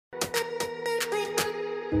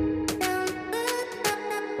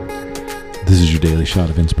This is your daily shot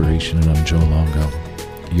of inspiration, and I'm Joe Longo,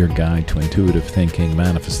 your guide to intuitive thinking,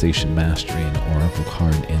 manifestation mastery, and oracle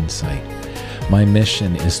card insight. My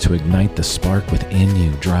mission is to ignite the spark within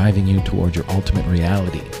you, driving you toward your ultimate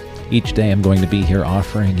reality. Each day I'm going to be here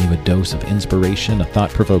offering you a dose of inspiration, a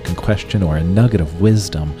thought-provoking question, or a nugget of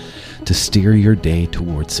wisdom to steer your day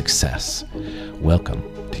toward success. Welcome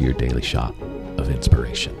to your daily shot of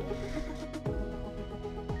inspiration.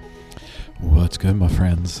 What's good, my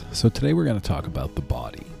friends? So today we're going to talk about the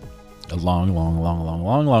body. A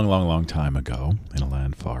long time ago, in a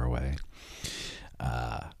land far away,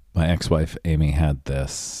 my ex-wife Amy had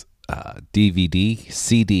this DVD,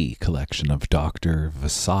 CD collection of Dr.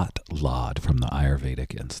 Vasant Lad from the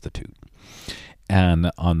Ayurvedic Institute. And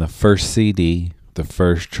on the first CD, the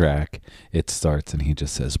first track, it starts and he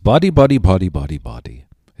just says, body, body, body, body, body.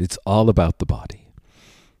 It's all about the body.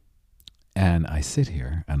 And I sit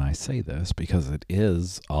here and I say this because it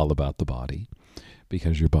is all about the body,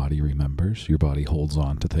 because your body remembers, your body holds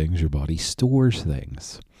on to things, your body stores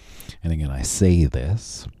things. And again, I say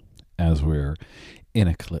this as we're in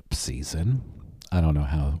eclipse season. I don't know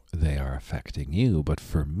how they are affecting you, but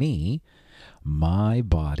for me, my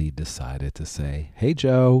body decided to say, hey,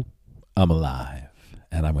 Joe, I'm alive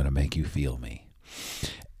and I'm going to make you feel me.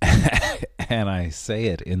 And I say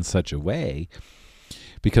it in such a way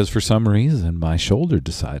because for some reason, my shoulder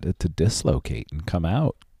decided to dislocate and come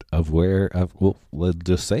out of let's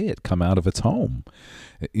just say it, come out of its home.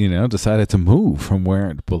 Decided to move from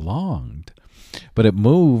where it belonged. But it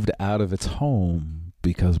moved out of its home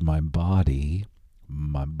because my body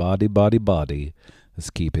is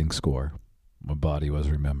keeping score. My body was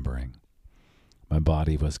remembering. My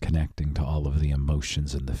body was connecting to all of the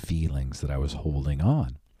emotions and the feelings that I was holding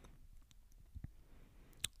on.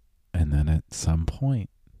 And then at some point,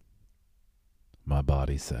 my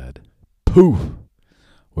body said, poof,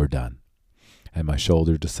 we're done. And my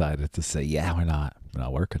shoulder decided to say, yeah, we're not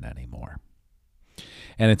working anymore.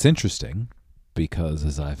 And it's interesting because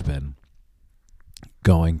as I've been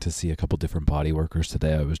going to see a couple different body workers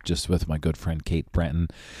today, I was just with my good friend, Kate Brenton.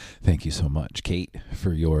 Thank you so much, Kate,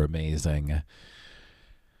 for your amazing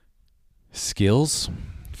skills,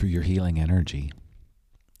 for your healing energy.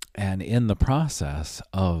 And in the process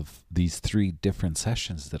of these 3 different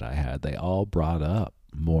sessions that I had, they all brought up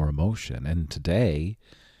more emotion. And today,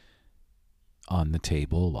 on the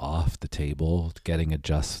table, off the table, getting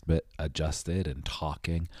adjusted and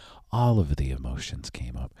talking, all of the emotions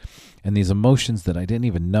came up. And these emotions that I didn't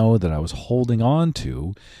even know that I was holding on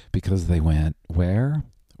to because they went where?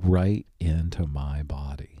 Right into my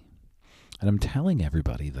body. And I'm telling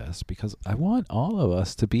everybody this because I want all of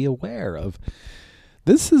us to be aware of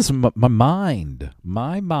this is my mind.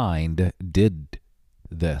 My mind did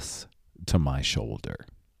this to my shoulder.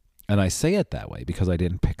 And I say it that way because I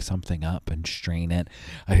didn't pick something up and strain it.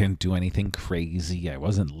 I didn't do anything crazy. I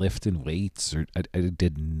wasn't lifting weights, or I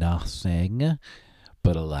did nothing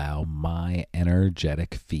but allow my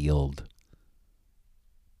energetic field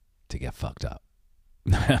to get fucked up.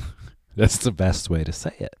 That's the best way to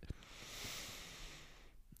say it.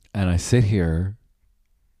 And I sit here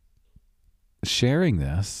sharing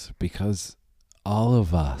this because all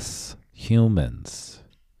of us humans,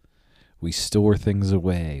 we store things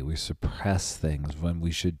away, we suppress things when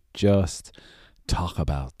we should just talk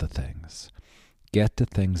about the things, get the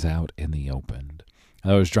things out in the open.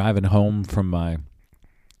 I was driving home from my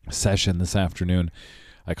session this afternoon.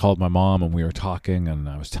 I called my mom and we were talking and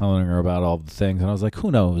I was telling her about all the things and I was like,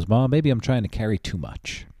 who knows, Mom, maybe I'm trying to carry too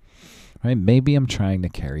much. Right? Maybe I'm trying to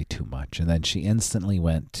carry too much. And then she instantly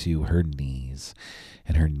went to her knees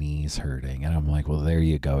and her knees hurting. And I'm like, well, there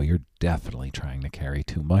you go. You're definitely trying to carry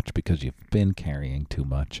too much because you've been carrying too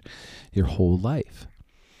much your whole life.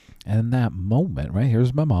 And in that moment, right,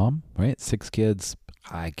 here's my mom, right? 6 kids.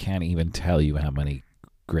 I can't even tell you how many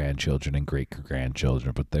grandchildren and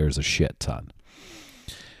great-grandchildren, but there's a shit ton.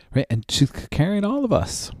 Right? And she's carrying all of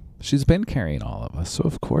us. She's been carrying all of us, so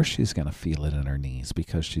of course she's going to feel it in her knees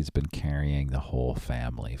because she's been carrying the whole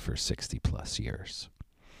family for 60 plus years.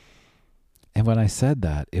 And when I said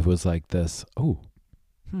that, it was like this,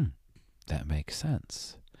 that makes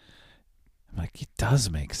sense. I'm like, it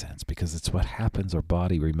does make sense because it's what happens. Our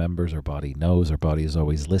body remembers, our body knows, our body is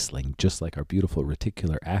always listening, just like our beautiful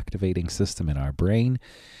reticular activating system in our brain.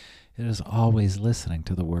 It is always listening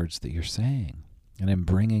to the words that you're saying and in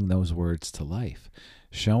bringing those words to life,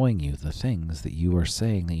 showing you the things that you are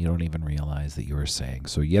saying that you don't even realize that you are saying.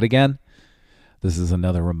 So yet again, this is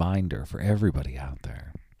another reminder for everybody out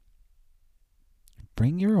there.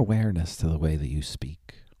 Bring your awareness to the way that you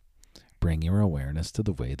speak. Bring your awareness to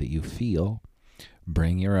the way that you feel.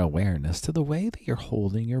 Bring your awareness to the way that you're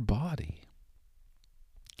holding your body.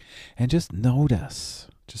 And just notice.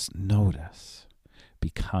 Just notice. Be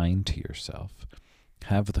kind to yourself.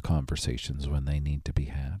 Have the conversations when they need to be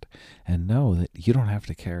had. And know that you don't have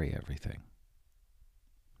to carry everything.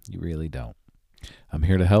 You really don't. I'm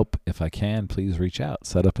here to help. If I can, please reach out.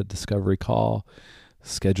 Set up a discovery call.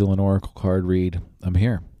 Schedule an oracle card read. I'm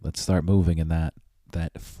here. Let's start moving in that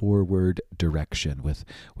forward direction with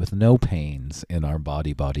no pains in our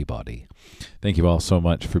body. Thank you all so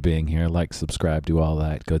much for being here. Like, subscribe, do all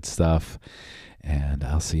that good stuff. And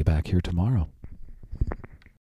I'll see you back here tomorrow.